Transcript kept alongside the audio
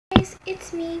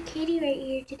It's me, Katie, right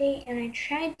here today, and I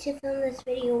tried to film this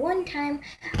video one time,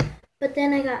 but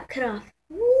then I got cut off.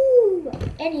 Woo!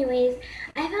 Anyways,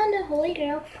 I found a Holy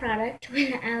Grail product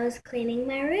when I was cleaning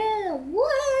my room.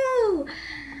 Woo!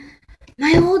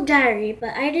 My old diary, but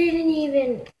I didn't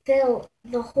even fill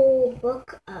the whole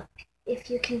book up. If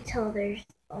you can tell, there's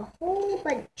a whole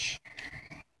bunch.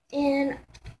 And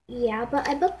yeah, but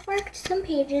I bookmarked some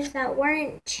pages that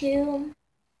weren't too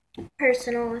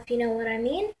personal, if you know what I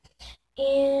mean.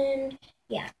 And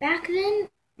yeah, back then,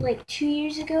 like 2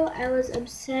 years ago, I was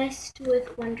obsessed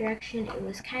with One Direction. It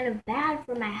was kind of bad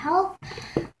for my health,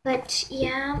 but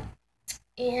yeah,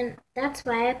 and that's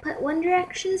why I put One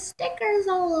Direction stickers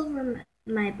all over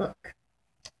my book.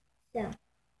 So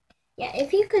yeah,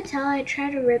 if you could tell, I try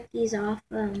to rip these off.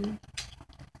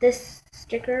 This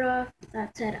sticker off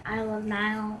that said "I love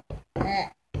Niall."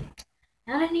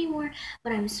 Not anymore,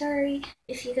 but I'm sorry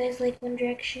if you guys like One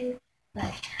Direction,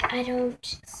 but I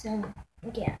don't, so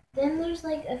yeah. Then there's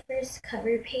like a first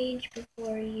cover page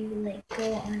before you like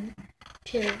go on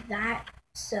to that.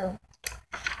 So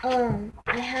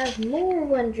I have more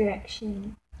One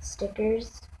Direction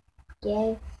stickers,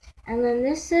 yay. And then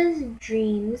this says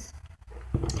dreams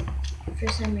for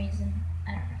some reason,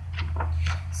 I don't know.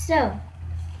 So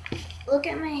look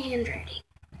at my handwriting.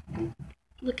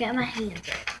 Look at my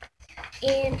handwriting.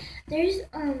 And there's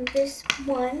this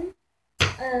one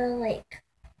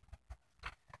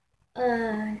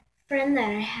friend that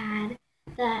I had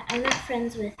that I'm not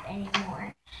friends with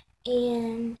anymore.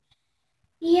 And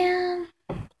yeah,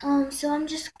 so I'm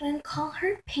just going to call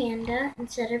her Panda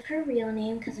instead of her real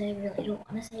name because I really don't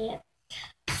want to say it.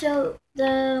 So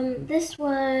this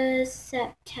was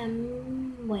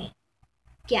September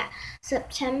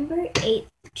 8th,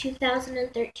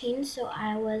 2013, so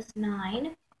I was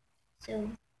 9. So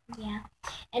yeah,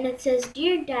 and it says,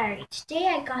 "Dear Diary, today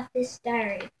I got this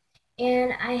diary,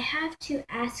 and I have to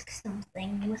ask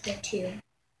something with a 2.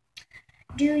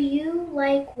 Do you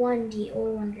like 1D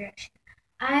or One Direction?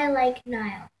 I like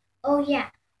Niall. Oh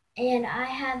yeah, and I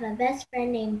have a best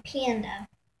friend named Panda.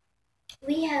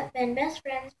 We have been best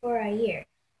friends for a year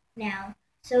now,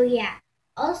 so yeah.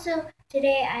 Also,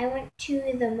 today I went to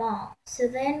the mall, so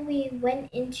then we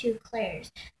went into Claire's,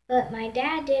 but my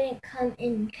dad didn't come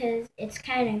in because it's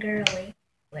kind of girly,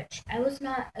 which I was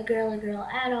not a girly girl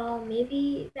at all.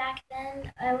 Maybe back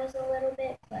then I was a little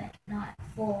bit, but not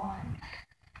full on.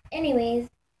 Anyways,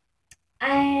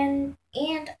 and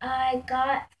I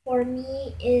got for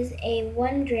me is a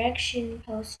One Direction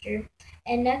poster,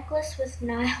 a necklace with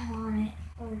Nile on it.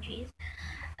 Oh geez.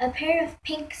 A pair of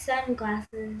pink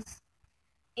sunglasses.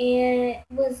 It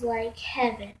was like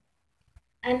heaven.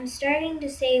 I'm starting to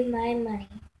save my money.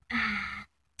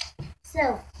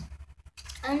 So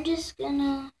I'm just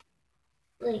gonna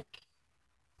like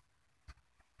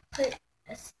put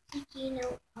a sticky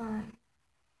note on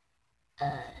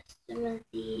some of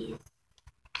these.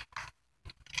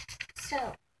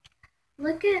 So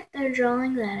look at the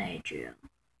drawing that I drew.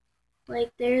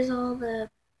 Like there's all the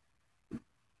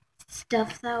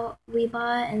stuff that we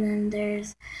bought, and then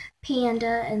there's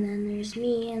Panda, and then there's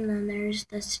me, and then there's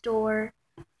the store.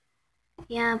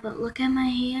 Yeah, but look at my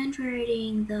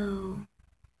handwriting though.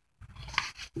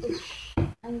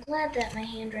 I'm glad that my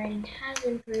handwriting has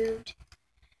improved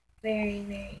very,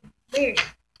 very, very.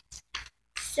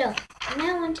 So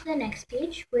now on to the next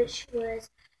page, which was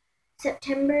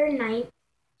September 9th,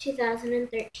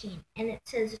 2013, and it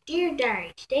says, "Dear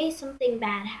Diary, today something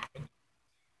bad happened."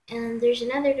 And there's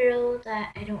another girl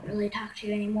that I don't really talk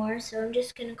to anymore, so I'm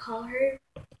just gonna call her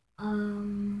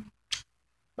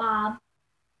Bob.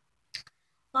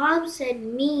 Bob said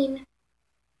mean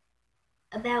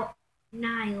about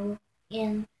Niall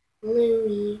and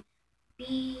Louie.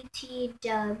 BT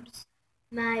dubs.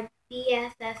 My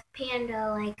BFF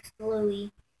Panda likes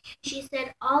Louie. She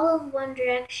said all of One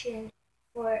Direction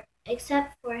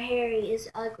except for Harry is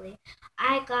ugly.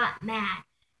 I got mad.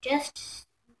 Just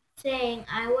saying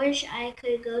I wish I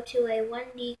could go to a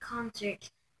 1D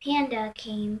concert. Panda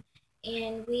came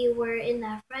and we were in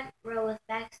the front row with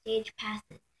backstage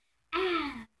passes.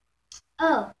 Ah!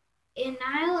 Oh, and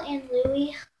Niall and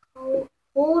Louie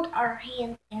hold our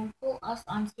hands and pull us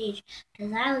on stage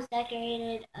because I was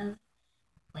decorated of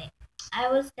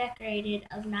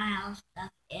Niall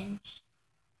stuff, and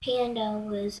Panda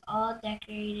was all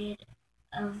decorated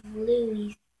of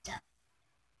Louie stuff.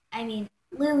 I mean,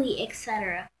 Louie,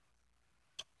 etc.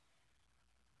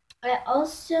 I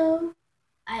also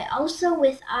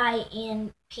with I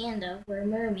and Panda were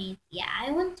mermaids. Yeah,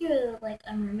 I went through like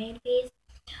a mermaid phase.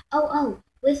 Oh,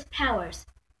 with powers.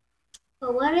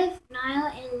 But what if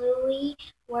Niall and Louie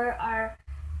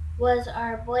was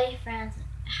our boyfriends?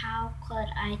 how could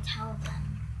I tell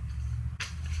them?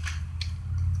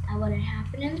 That wouldn't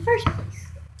happen in the first place.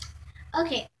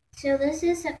 Okay, so this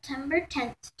is September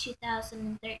 10th,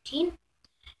 2013.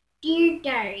 Dear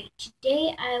Diary,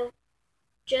 today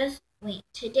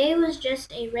was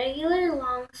just a regular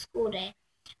long school day,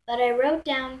 but I wrote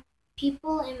down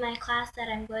people in my class that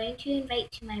I'm going to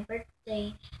invite to my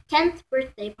 10th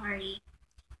birthday party.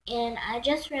 And I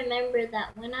just remembered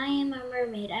that when I am a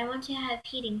mermaid, I want to have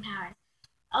heating powers.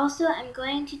 Also, I'm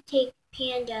going to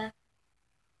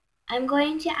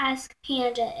ask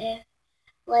Panda if,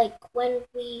 when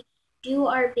we do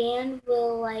our band,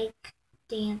 we'll,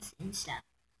 dance and stuff.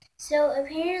 So,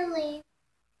 apparently,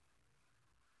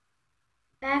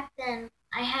 back then,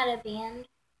 I had a band,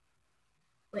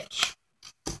 which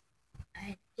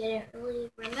I didn't really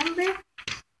remember.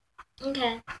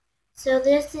 Okay, so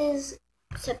this is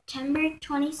September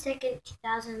 22nd,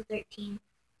 2013.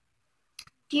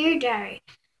 Dear Diary,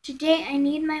 today I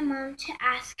need my mom to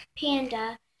ask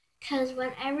Panda, because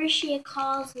whenever she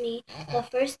calls me, the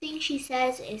first thing she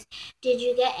says is, "Did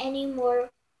you get any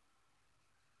more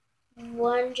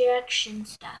One Direction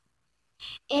stuff?"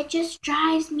 It just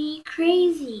drives me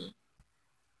crazy.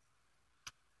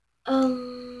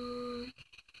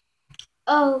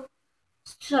 Oh,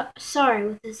 sorry,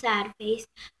 with a sad face.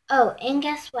 Oh, and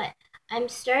guess what? I'm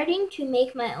starting to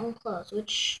make my own clothes,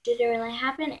 which didn't really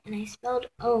happen, and I spelled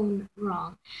own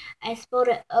wrong. I spelled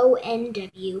it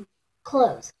ONW,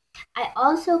 clothes. I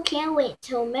also can't wait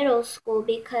till middle school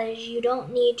because you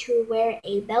don't need to wear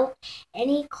a belt,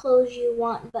 any clothes you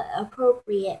want but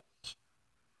appropriate.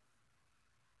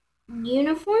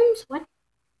 Uniforms? What?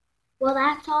 Well,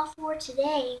 that's all for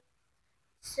today.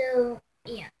 So,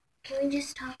 yeah. Can we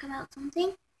just talk about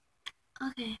something?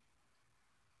 Okay.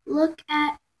 Look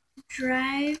at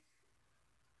drive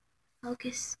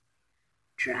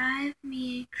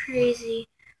me crazy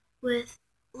with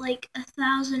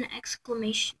 1,000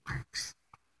 exclamation marks.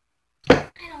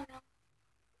 I don't know.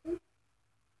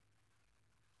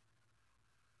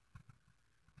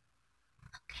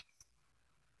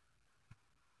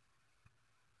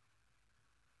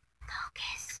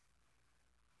 Focus.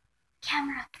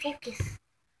 Camera, focus.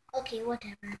 Okay,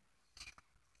 whatever.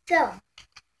 So,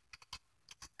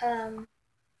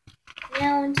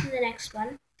 now into the next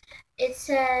one. It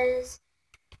says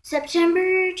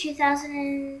September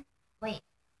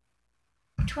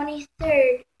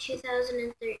 23rd,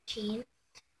 2013.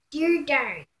 Dear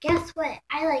Diary, guess what?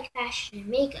 I like fashion and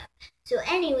makeup. So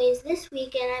anyways, this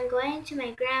weekend I'm going to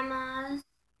my grandma's,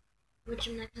 which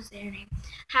I'm not going to say her name,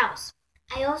 house.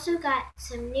 I also got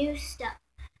some new stuff.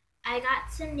 I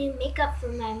got some new makeup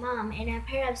from my mom and a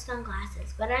pair of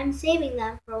sunglasses, but I'm saving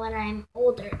them for when I'm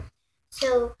older.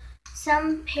 So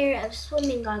some pair of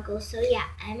swimming goggles. So yeah,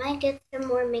 I might get some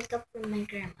more makeup from my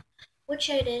grandma, which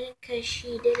I didn't because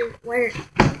she didn't wear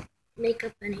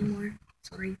makeup anymore.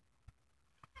 Sorry.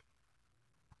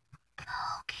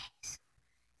 Focus.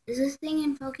 Is this thing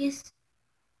in focus?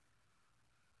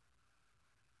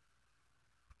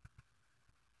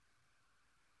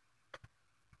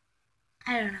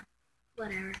 I don't know.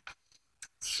 Whatever.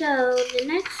 So the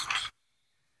next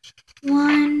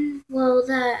one, well,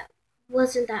 that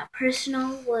wasn't that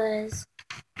personal, was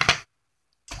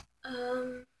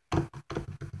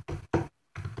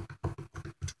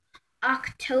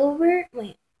October.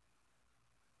 Wait.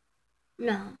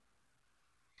 No.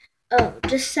 Oh,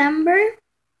 December.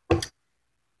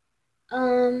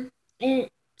 In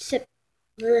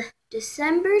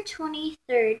December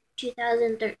 23rd,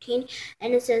 2013,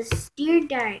 and it says, Dear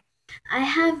Diary, I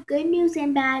have good news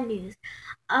and bad news.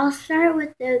 I'll start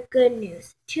with the good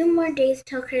news. 2 more days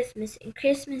till Christmas, and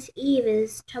Christmas Eve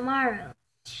is tomorrow.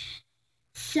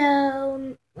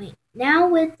 So, now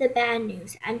with the bad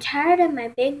news. I'm tired of my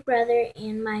big brother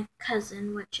and my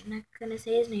cousin, which I'm not going to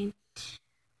say his name.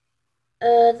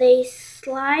 They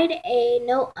slide a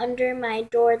note under my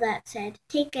door that said,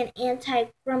 "Take an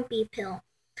anti-grumpy pill."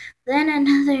 Then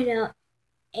another note,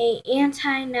 "A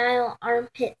anti-Nile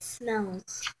armpit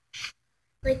smells."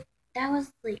 That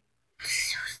was,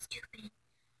 so stupid.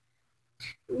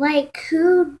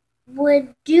 Who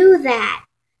would do that?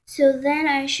 So then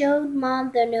I showed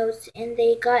Mom the notes and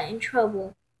they got in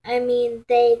trouble.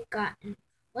 They got in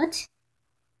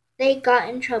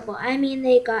trouble.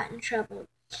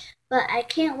 But I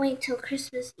can't wait till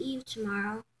Christmas Eve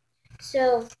tomorrow.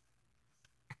 So,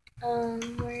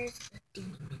 where's the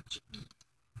thingy-majiggy?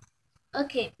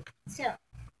 Okay, so,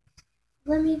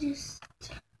 let me just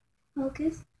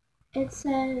focus. It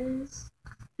says,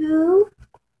 who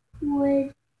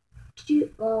would do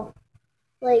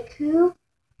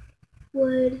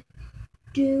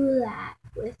that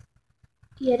with,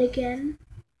 yet again,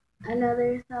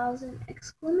 another 1,000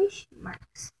 exclamation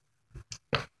marks.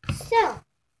 So,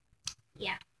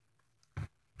 yeah.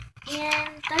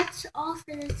 And that's all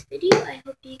for this video. I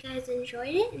hope you guys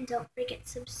enjoyed it, and don't forget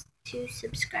to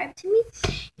subscribe to me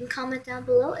and comment down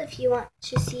below if you want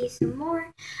to see some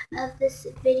more of this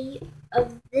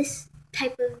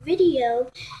type of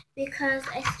video, because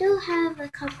I still have a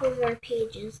couple more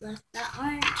pages left that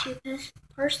aren't too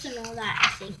personal, that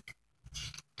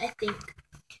I think.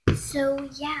 So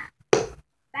yeah,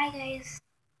 bye guys.